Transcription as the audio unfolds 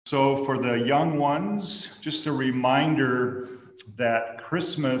So for the young ones, just a reminder that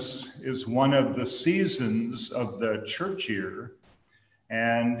Christmas is one of the seasons of the church year,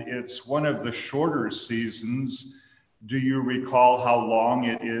 and it's one of the shorter seasons. Do you recall how long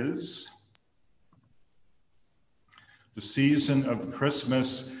it is? The season of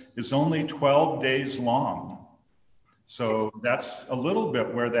Christmas is only 12 days long. So that's a little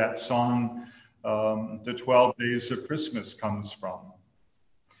bit where that song, The 12 Days of Christmas, comes from.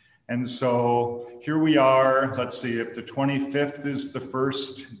 And so here we are. Let's see, if the 25th is the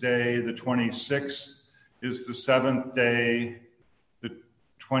first day, the 26th is the seventh day, the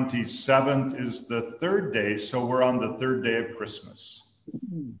 27th is the third day. So we're on the third day of Christmas.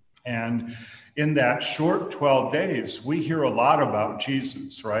 And in that short 12 days, we hear a lot about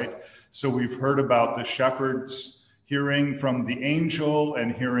Jesus, right? So we've heard about the shepherds hearing from the angel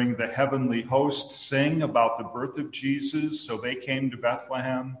and hearing the heavenly host sing about the birth of Jesus. So they came to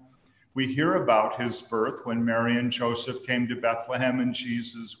Bethlehem. We hear about his birth when Mary and Joseph came to Bethlehem and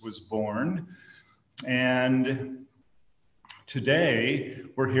Jesus was born. And today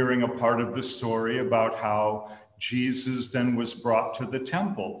we're hearing a part of the story about how Jesus then was brought to the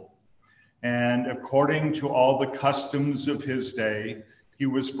temple. And according to all the customs of his day, he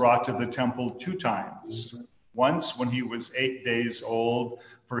was brought to the temple 2 times. Once when he was 8 days old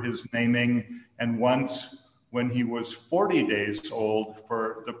for his naming, and once when he was 40 days old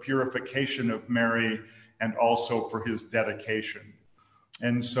for the purification of Mary and also for his dedication.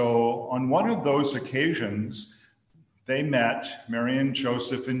 And so on one of those occasions, they met, Mary and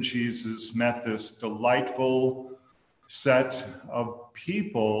Joseph and Jesus met this delightful set of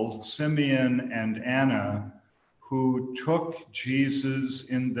people, Simeon and Anna, who took Jesus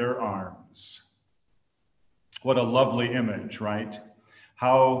in their arms. What a lovely image, right?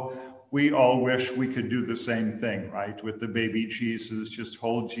 How we all wish we could do the same thing, right? With the baby Jesus, just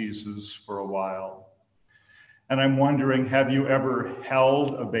hold Jesus for a while. And I'm wondering, have you ever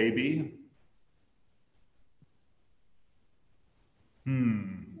held a baby? I've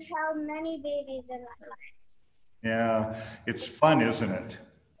held many babies in my life. Yeah, it's fun, isn't it?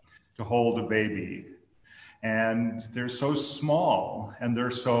 To hold a baby. And they're so small and they're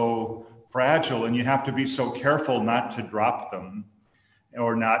so fragile, and you have to be so careful not to drop them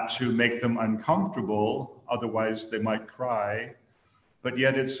or not to make them uncomfortable, otherwise they might cry. But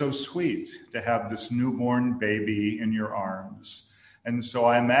yet it's so sweet to have this newborn baby in your arms. And so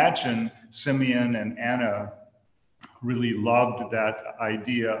I imagine Simeon and Anna really loved that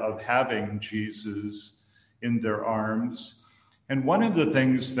idea of having Jesus in their arms. And one of the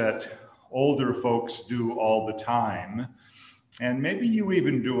things that older folks do all the time, and maybe you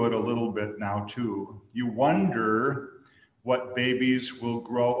even do it a little bit now too, you wonder what babies will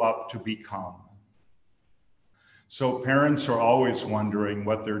grow up to become. So parents are always wondering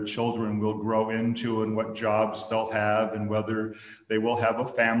what their children will grow into and what jobs they'll have and whether they will have a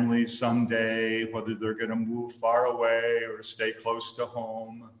family someday, whether they're going to move far away or stay close to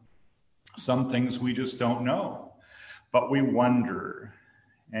home. Some things we just don't know, but we wonder,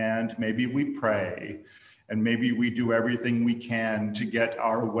 and maybe we pray, and maybe we do everything we can to get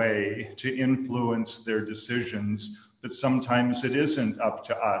our way to influence their decisions. But sometimes it isn't up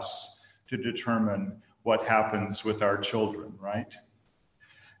to us to determine what happens with our children, right?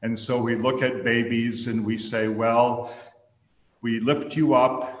 And so we look at babies and we say, well, we lift you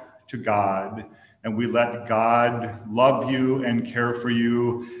up to God and we let God love you and care for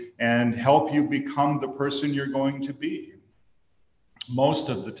you and help you become the person you're going to be. Most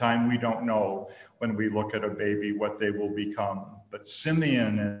of the time we don't know when we look at a baby what they will become. But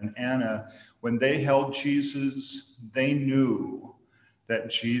Simeon and Anna, when they held Jesus, they knew that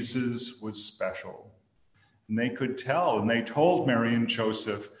Jesus was special. And they could tell, and they told Mary and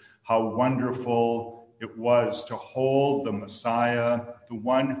Joseph how wonderful it was to hold the Messiah, the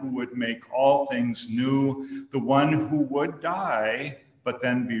one who would make all things new, the one who would die, but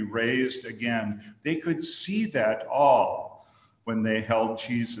then be raised again. They could see that all when they held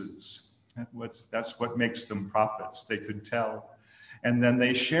Jesus. That's what makes them prophets. They could tell. And then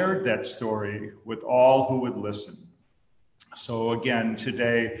they shared that story with all who would listen. So again,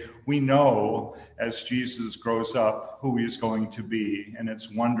 today, we know as Jesus grows up who he's going to be, and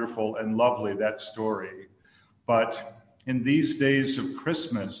it's wonderful and lovely, that story. But in these days of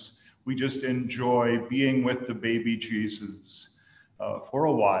Christmas, we just enjoy being with the baby Jesus for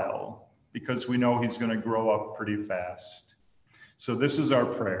a while, because we know he's going to grow up pretty fast. So this is our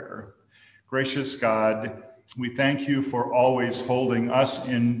prayer. Gracious God, we thank you for always holding us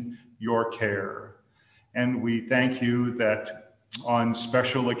in your care. And we thank you that on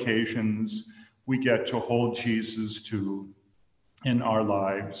special occasions, we get to hold Jesus too. in our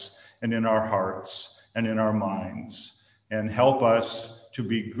lives and in our hearts and in our minds, and help us to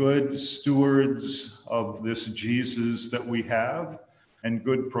be good stewards of this Jesus that we have and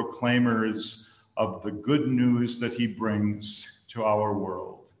good proclaimers of the good news that he brings to our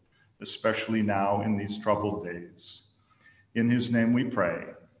world, especially now in these troubled days. In his name we pray.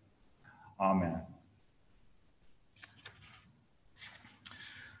 Amen.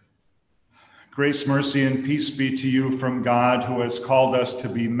 Grace, mercy, and peace be to you from God, who has called us to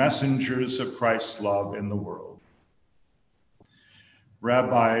be messengers of Christ's love in the world.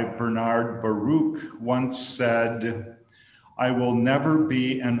 Rabbi Bernard Baruch once said, "I will never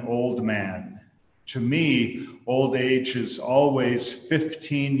be an old man. To me, old age is always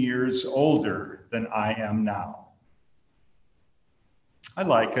 15 years older than I am now." I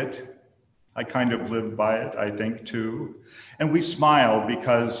like it. I kind of live by it, I think, too. And we smile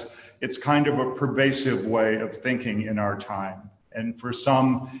because it's kind of a pervasive way of thinking in our time. And for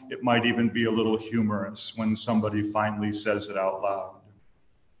some, it might even be a little humorous when somebody finally says it out loud.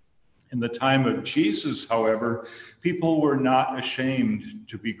 In the time of Jesus, however, people were not ashamed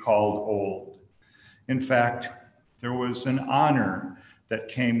to be called old. In fact, there was an honor that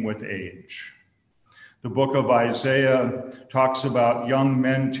came with age. The book of Isaiah talks about young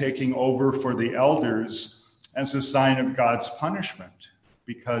men taking over for the elders as a sign of God's punishment,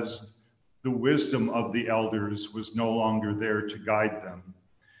 because the wisdom of the elders was no longer there to guide them.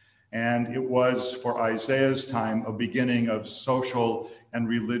 And it was, for Isaiah's time, a beginning of social and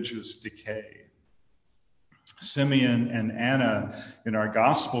religious decay. Simeon and Anna, in our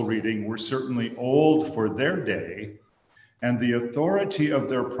gospel reading, were certainly old for their day, and the authority of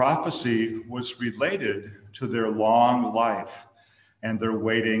their prophecy was related to their long life and their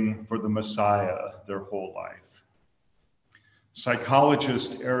waiting for the Messiah their whole life.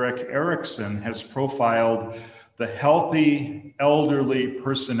 Psychologist Erik Erikson has profiled the healthy elderly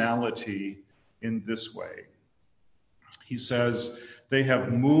personality in this way. He says, "They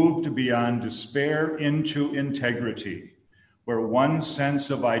have moved beyond despair into integrity, where one sense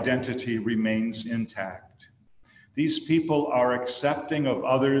of identity remains intact. These people are accepting of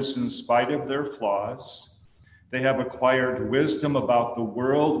others in spite of their flaws. They have acquired wisdom about the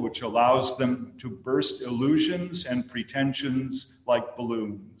world, which allows them to burst illusions and pretensions like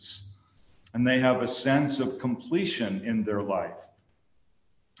balloons. And they have a sense of completion in their life.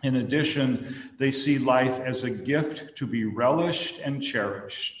 In addition, they see life as a gift to be relished and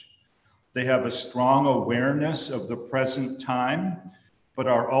cherished. They have a strong awareness of the present time, but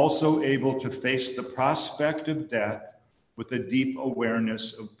are also able to face the prospect of death with a deep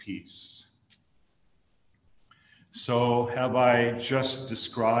awareness of peace." So have I just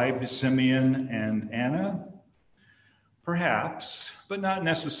described Simeon and Anna? Perhaps, but not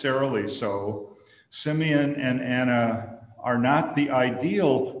necessarily so. Simeon and Anna are not the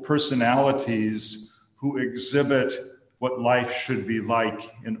ideal personalities who exhibit what life should be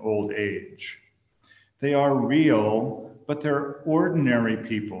like in old age. They are real, but they're ordinary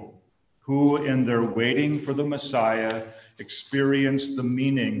people who, in their waiting for the Messiah, experience the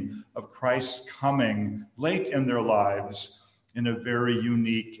meaning of Christ's coming late in their lives in a very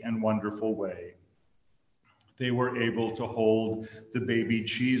unique and wonderful way. They were able to hold the baby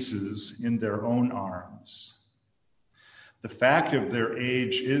Jesus in their own arms. The fact of their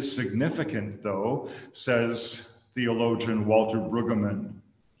age is significant, though, says theologian Walter Brueggemann.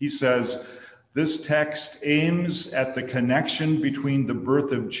 He says, "This text aims at the connection between the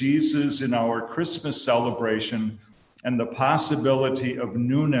birth of Jesus in our Christmas celebration and the possibility of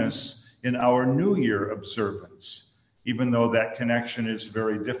newness in our New Year observance, even though that connection is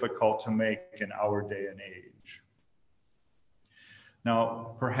very difficult to make in our day and age."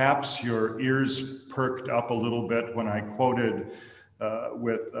 Now, perhaps your ears perked up a little bit when I quoted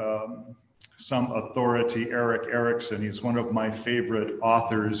with some authority Erik Erikson. He's one of my favorite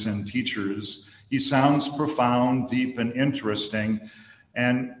authors and teachers. He sounds profound, deep, and interesting.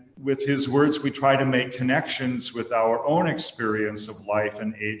 And with his words, we try to make connections with our own experience of life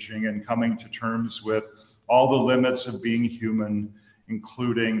and aging and coming to terms with all the limits of being human,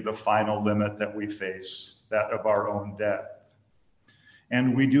 including the final limit that we face, that of our own death.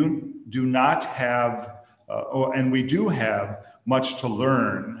 And we do have much to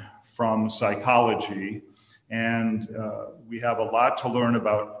learn from psychology, and we have a lot to learn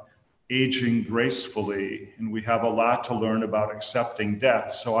about aging gracefully, and we have a lot to learn about accepting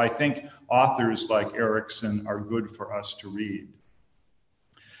death. So I think authors like Erikson are good for us to read.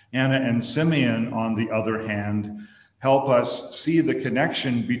 Anna and Simeon, on the other hand, help us see the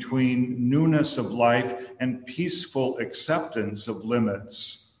connection between newness of life and peaceful acceptance of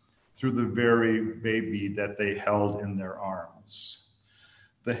limits through the very baby that they held in their arms. hands.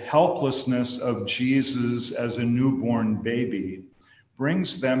 The helplessness of Jesus as a newborn baby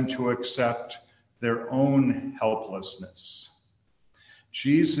brings them to accept their own helplessness.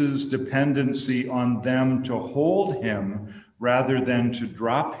 Jesus' dependency on them to hold him rather than to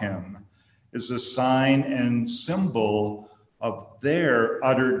drop him is a sign and symbol of their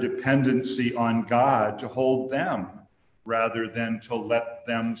utter dependency on God to hold them rather than to let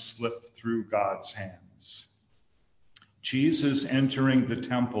them slip through God's hands. Jesus entering the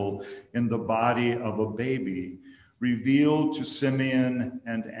temple in the body of a baby revealed to Simeon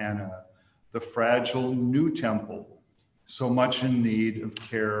and Anna the fragile new temple, so much in need of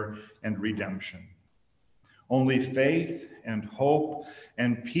care and redemption. Only faith and hope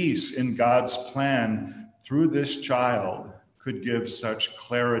and peace in God's plan through this child could give such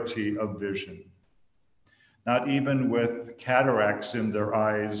clarity of vision. Not even with cataracts in their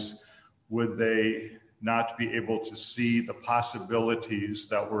eyes would they not be able to see the possibilities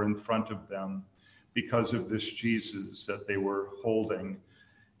that were in front of them because of this Jesus that they were holding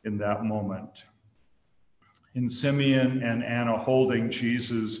in that moment. In Simeon and Anna holding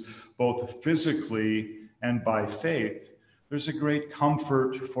Jesus both physically and by faith, there's a great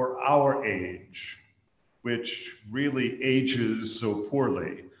comfort for our age, which really ages so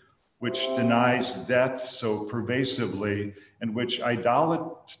poorly, which denies death so pervasively, and which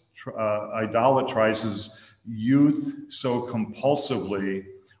idolatrizes youth so compulsively,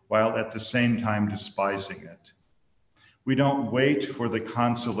 while at the same time despising it. We don't wait for the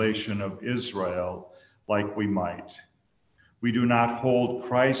consolation of Israel like we might. We do not hold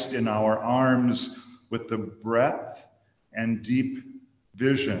Christ in our arms with the breadth and deep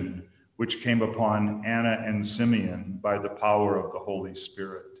vision which came upon Anna and Simeon by the power of the Holy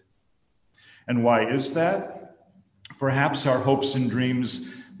Spirit. And why is that? Perhaps our hopes and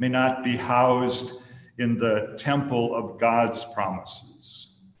dreams may not be housed in the temple of God's promises.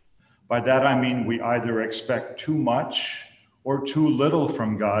 By that I mean we either expect too much or too little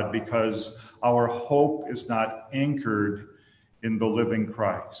from God because our hope is not anchored in the living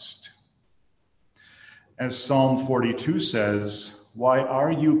Christ. As Psalm 42 says, "Why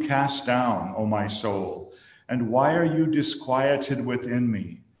are you cast down, O my soul? And why are you disquieted within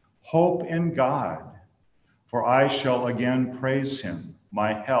me? Hope in God, for I shall again praise him,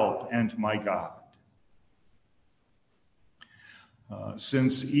 my help and my God."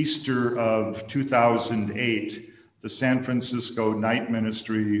 Since Easter of 2008, the San Francisco Night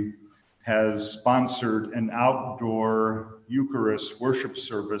Ministry has sponsored an outdoor Eucharist worship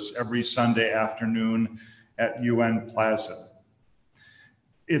service every Sunday afternoon at UN Plaza.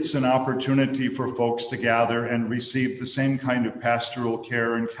 It's an opportunity for folks to gather and receive the same kind of pastoral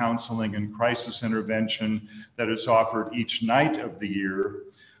care and counseling and crisis intervention that is offered each night of the year,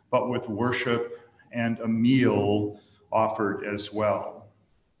 but with worship and a meal offered as well.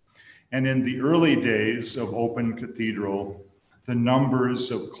 And in the early days of Open Cathedral, the numbers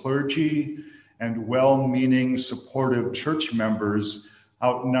of clergy and well-meaning supportive church members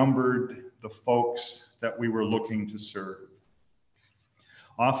outnumbered the folks that we were looking to serve.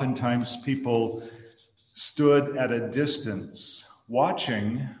 Oftentimes people stood at a distance,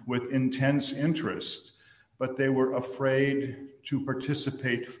 watching with intense interest, but they were afraid to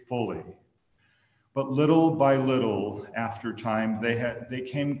participate fully. But little by little, after time, they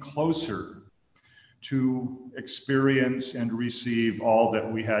came closer to experience and receive all that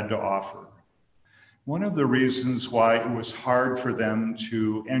we had to offer. One of the reasons why it was hard for them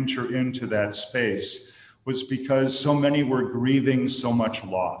to enter into that space was because so many were grieving so much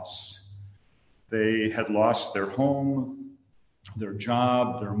loss. They had lost their home, their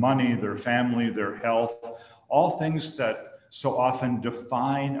job, their money, their family, their health, all things that so often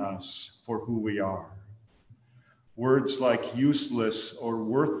define us for who we are. Words like useless or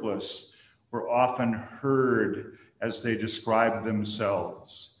worthless were often heard as they described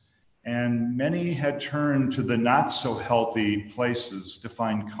themselves. And many had turned to the not so healthy places to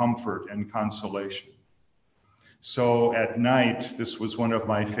find comfort and consolation. So at night, this was one of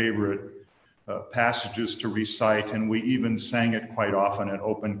my favorite passages to recite, and we even sang it quite often at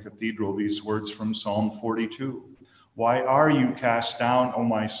Open Cathedral, these words from Psalm 42. "Why are you cast down, O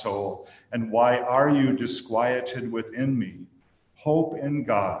my soul? And why are you disquieted within me? Hope in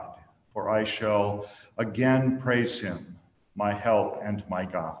God, for I shall again praise him, my help and my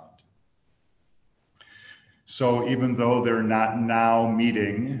God." So even though they're not now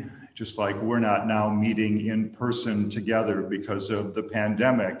meeting, just like we're not now meeting in person together because of the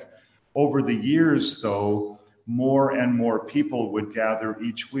pandemic, over the years, though, more and more people would gather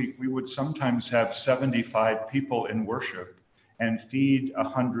each week. We would sometimes have 75 people in worship and feed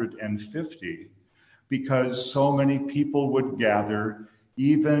 150. because so many people would gather,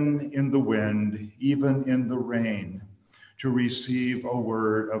 even in the wind, even in the rain, to receive a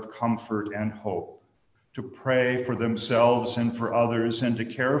word of comfort and hope, to pray for themselves and for others, and to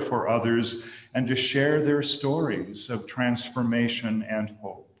care for others, and to share their stories of transformation and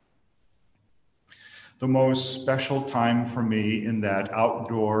hope. The most special time for me in that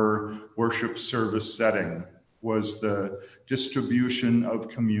outdoor worship service setting was the distribution of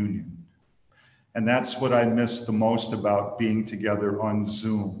communion. And that's what I miss the most about being together on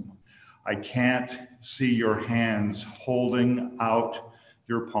Zoom. I can't see your hands holding out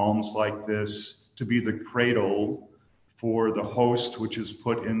your palms like this to be the cradle for the host which is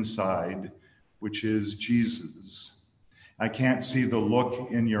put inside, which is Jesus. I can't see the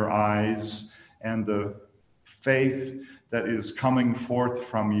look in your eyes and the faith that is coming forth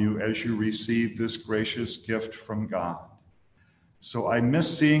from you as you receive this gracious gift from God. So I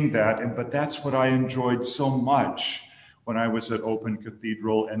miss seeing that, but that's what I enjoyed so much when I was at Open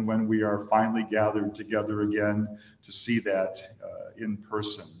Cathedral and when we are finally gathered together again to see that in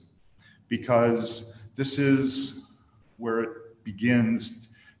person. Because this is where it begins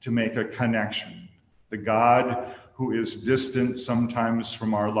to make a connection. The God who is distant sometimes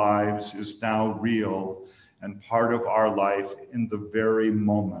from our lives is now real and part of our life in the very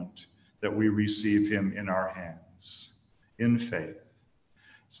moment that we receive him in our hands, in faith.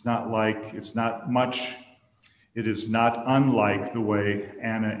 It is not unlike the way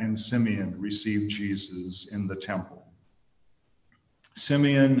Anna and Simeon received Jesus in the temple.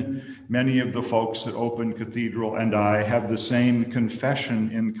 Simeon, many of the folks at Open Cathedral, and I have the same confession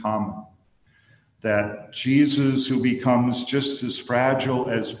in common, that Jesus, who becomes just as fragile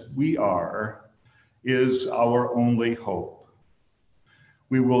as we are, is our only hope.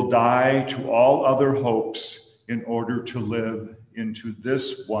 We will die to all other hopes in order to live into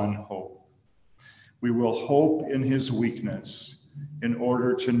this one hope. We will hope in his weakness in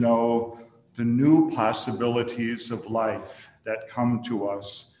order to know the new possibilities of life that come to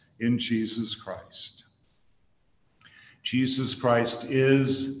us in Jesus Christ. Jesus Christ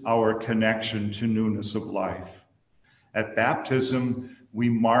is our connection to newness of life. At baptism, we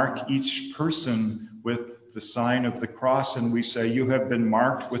mark each person with the sign of the cross, and we say, "You have been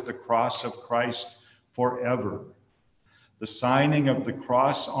marked with the cross of Christ forever." The signing of the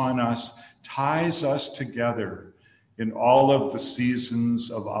cross on us ties us together in all of the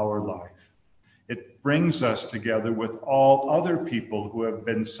seasons of our life. It brings us together with all other people who have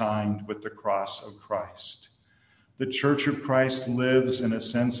been signed with the cross of Christ. The Church of Christ lives in a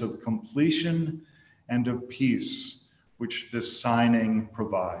sense of completion and of peace, which this signing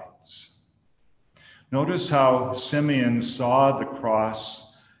provides. Notice how Simeon saw the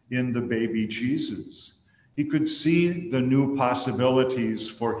cross in the baby Jesus. He could see the new possibilities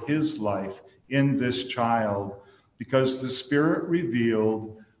for his life in this child because the Spirit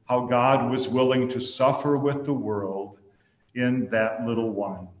revealed how God was willing to suffer with the world in that little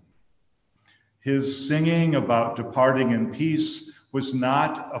one. His singing about departing in peace was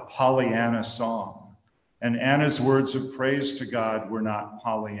not a Pollyanna song, and Anna's words of praise to God were not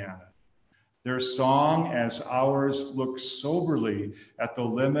Pollyanna. Their song, as ours, looks soberly at the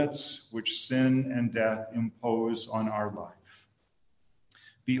limits which sin and death impose on our life.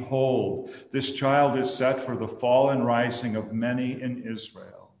 Behold, this child is set for the fall and rising of many in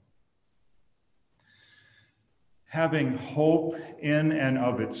Israel. Having hope in and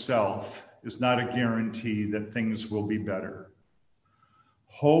of itself is not a guarantee that things will be better.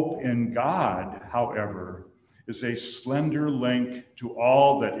 Hope in God, however, is a slender link to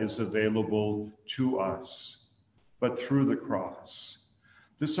all that is available to us, but through the cross.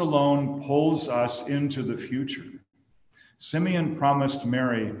 This alone pulls us into the future. Simeon promised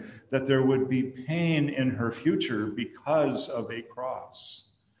Mary that there would be pain in her future because of a cross.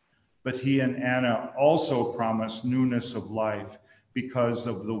 But he and Anna also promised newness of life because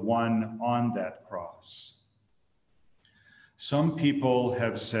of the one on that cross. Some people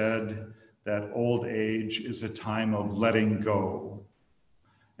have said that old age is a time of letting go.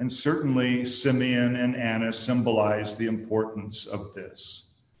 And certainly Simeon and Anna symbolize the importance of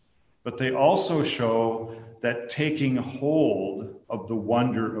this. But they also show that taking hold of the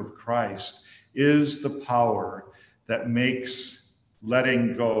wonder of Christ is the power that makes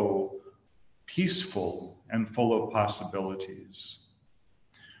letting go peaceful and full of possibilities.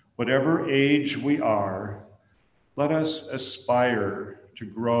 Whatever age we are, let us aspire to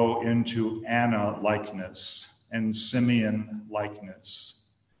grow into Anna likeness and Simeon likeness.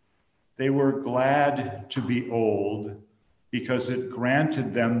 They were glad to be old because it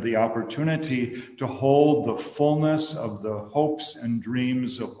granted them the opportunity to hold the fullness of the hopes and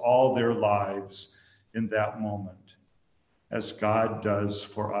dreams of all their lives in that moment, as God does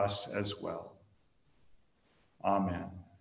for us as well. Amen.